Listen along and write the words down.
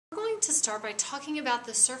start by talking about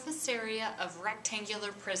the surface area of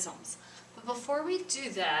rectangular prisms. But before we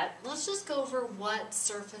do that, let's just go over what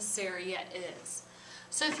surface area is.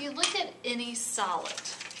 So if you look at any solid,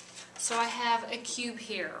 so I have a cube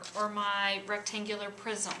here, or my rectangular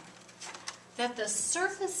prism, that the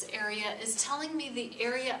surface area is telling me the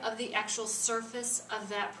area of the actual surface of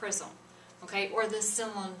that prism, okay, or the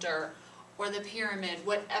cylinder, or the pyramid,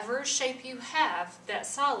 whatever shape you have, that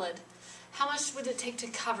solid, how much would it take to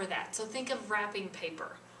cover that? So think of wrapping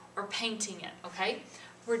paper or painting it, okay?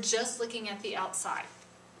 We're just looking at the outside.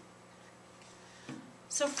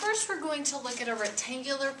 So first we're going to look at a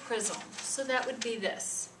rectangular prism. So that would be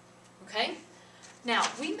this, okay? Now,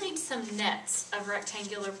 we made some nets of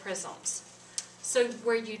rectangular prisms. So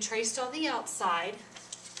where you traced all the outside,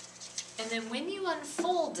 and then when you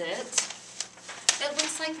unfold it, it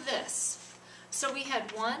looks like this. So we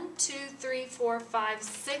had 1, 2, 3, 4, 5,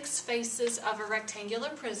 6 faces of a rectangular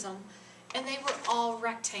prism, and they were all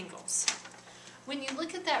rectangles. When you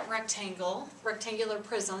look at that rectangular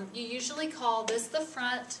prism, you usually call this the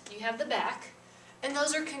front, you have the back, and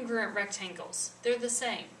those are congruent rectangles. They're the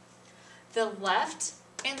same. The left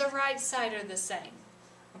and the right side are the same.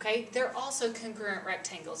 Okay, they're also congruent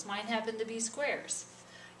rectangles. Mine happen to be squares.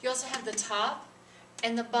 You also have the top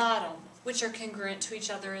and the bottom, which are congruent to each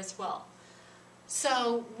other as well.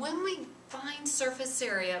 So when we find surface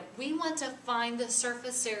area, we want to find the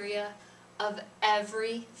surface area of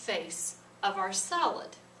every face of our solid.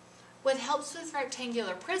 What helps with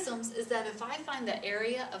rectangular prisms is that if I find the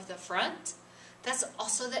area of the front, that's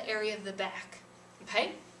also the area of the back.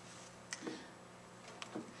 Okay?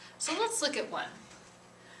 So let's look at one.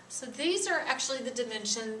 So these are actually the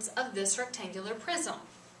dimensions of this rectangular prism.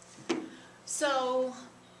 So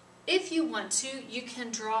if you want to, you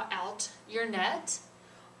can draw out your net,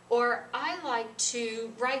 or I like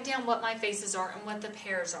to write down what my faces are and what the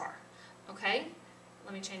pairs are. Okay?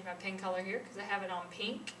 Let me change my pen color here because I have it on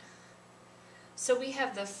pink. So we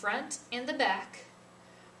have the front and the back,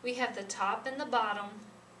 we have the top and the bottom,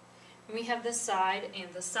 and we have the side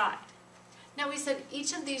and the side. Now we said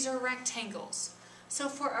each of these are rectangles. So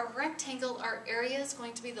for a rectangle, our area is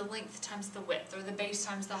going to be the length times the width, or the base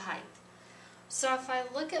times the height. So if I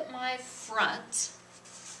look at my front,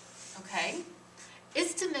 okay,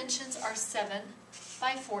 its dimensions are 7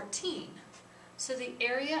 by 14. So the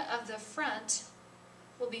area of the front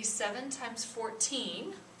will be 7 times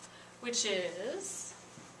 14, which is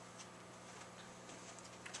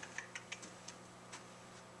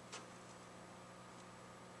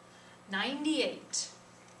 98.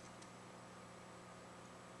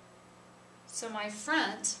 So my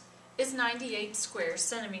front is 98 square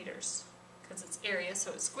centimeters, because it's area,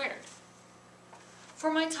 so it's squared.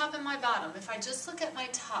 For my top and my bottom, if I just look at my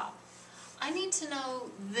top, I need to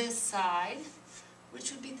know this side,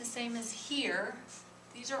 which would be the same as here.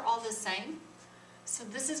 These are all the same. So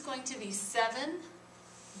this is going to be 7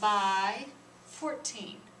 by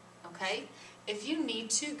 14, okay? If you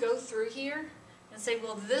need to go through here and say,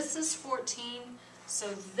 well, this is 14, so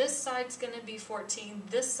this side's going to be 14,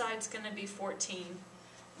 this side's going to be 14,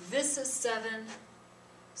 this is 7,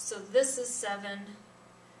 so this is 7,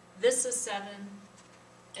 this is 7,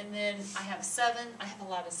 and then I have 7, I have a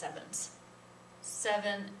lot of 7s.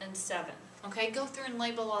 7 and 7. Okay, go through and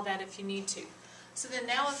label all that if you need to. So then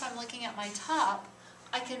now if I'm looking at my top,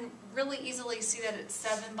 I can really easily see that it's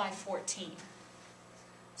 7 by 14.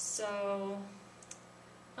 So,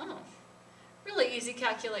 really easy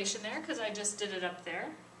calculation there because I just did it up there.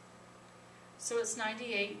 So it's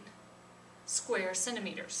 98 square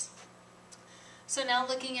centimeters. So now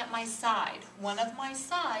looking at my side, one of my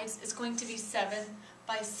sides is going to be 7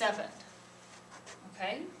 by 7.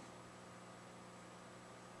 Okay?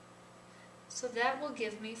 So that will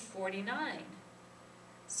give me 49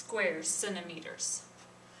 square centimeters.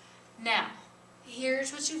 Now,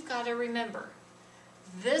 here's what you've got to remember.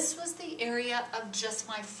 This was the area of just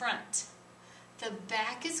my front. The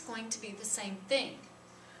back is going to be the same thing.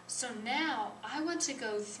 So now I want to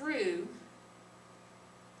go through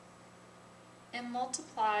and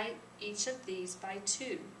multiply each of these by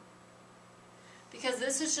 2. Because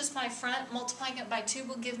this is just my front, multiplying it by 2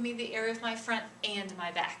 will give me the area of my front and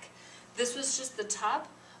my back. This was just the top,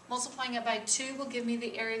 multiplying it by 2 will give me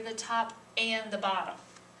the area of the top and the bottom.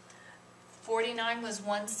 49 was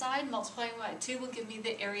one side, multiplying by 2 will give me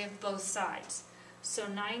the area of both sides. So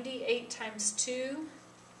 98 times 2,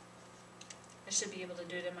 I should be able to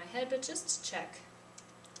do it in my head, but just to check.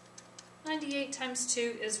 98 times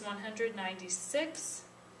 2 is 196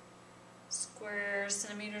 square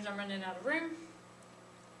centimeters. I'm running out of room.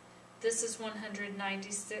 This is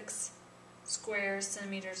 196 square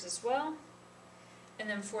centimeters as well. And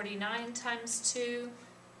then 49 times 2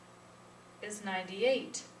 is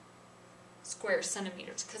 98 square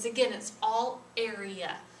centimeters. Because again, it's all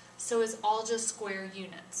area, so it's all just square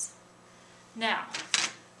units. Now,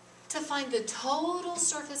 to find the total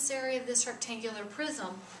surface area of this rectangular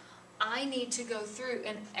prism, I need to go through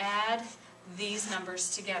and add these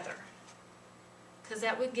numbers together. Because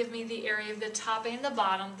that would give me the area of the top and the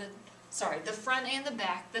bottom, the front and the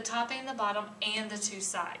back, the top and the bottom, and the two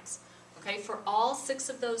sides. Okay, for all 6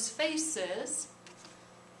 of those faces,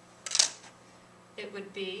 it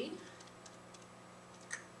would be,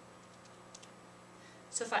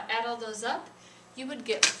 so if I add all those up, you would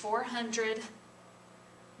get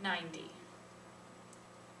 490.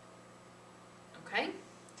 Okay?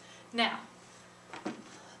 Now,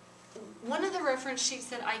 one of the reference sheets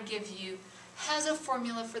that I give you has a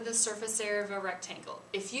formula for the surface area of a rectangle.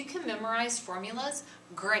 If you can memorize formulas,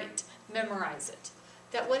 great, memorize it.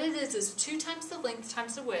 That what it is 2 times the length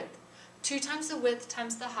times the width, 2 times the width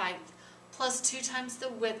times the height, plus 2 times the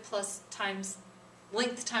width plus times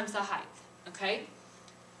length times the height. Okay?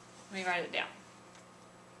 Let me write it down.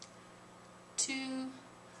 2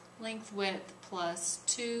 length width plus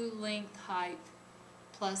 2 length height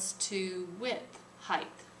plus 2 width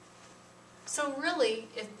height. So really,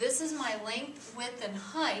 if this is my length, width, and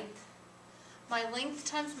height, my length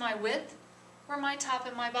times my width were my top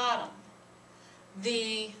and my bottom.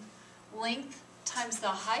 The length times the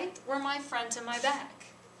height were my front and my back.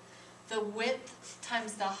 The width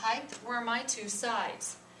times the height were my two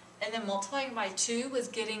sides. And then multiplying by 2 was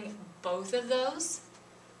getting both of those.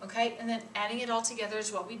 Okay, and then adding it all together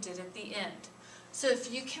is what we did at the end. So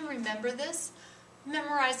if you can remember this,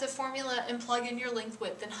 memorize the formula and plug in your length,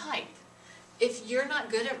 width, and height. If you're not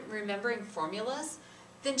good at remembering formulas,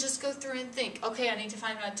 then just go through and think, okay, I need to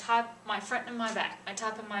find my top, my front and my back, my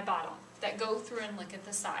top and my bottom. That go through and look at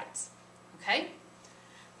the sides. Okay?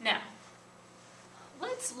 Now,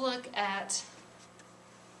 let's look at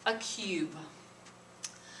a cube.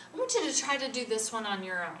 I want you to try to do this one on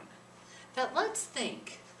your own. That let's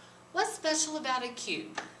think, what's special about a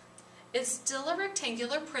cube? It's still a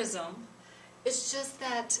rectangular prism. It's just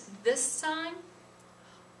that this time,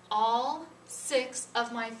 all 6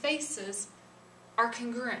 of my faces are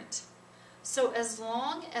congruent. So as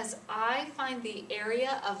long as I find the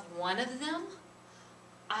area of one of them,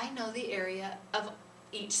 I know the area of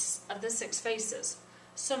each of the 6 faces.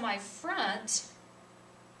 So my front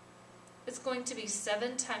is going to be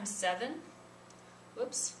 7 times 7,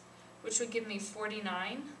 whoops, which would give me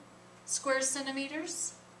 49 square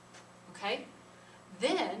centimeters. Okay?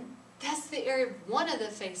 Then, that's the area of one of the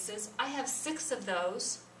faces. I have 6 of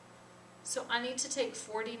those. So I need to take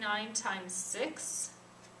 49 times 6.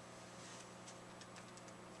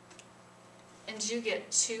 And you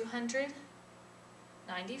get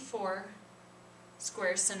 294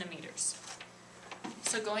 square centimeters.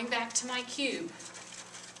 So going back to my cube,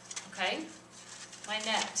 okay, my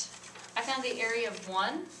net, I found the area of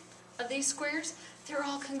one of these squares. They're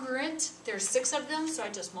all congruent. There's 6 of them, so I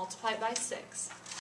just multiply it by 6.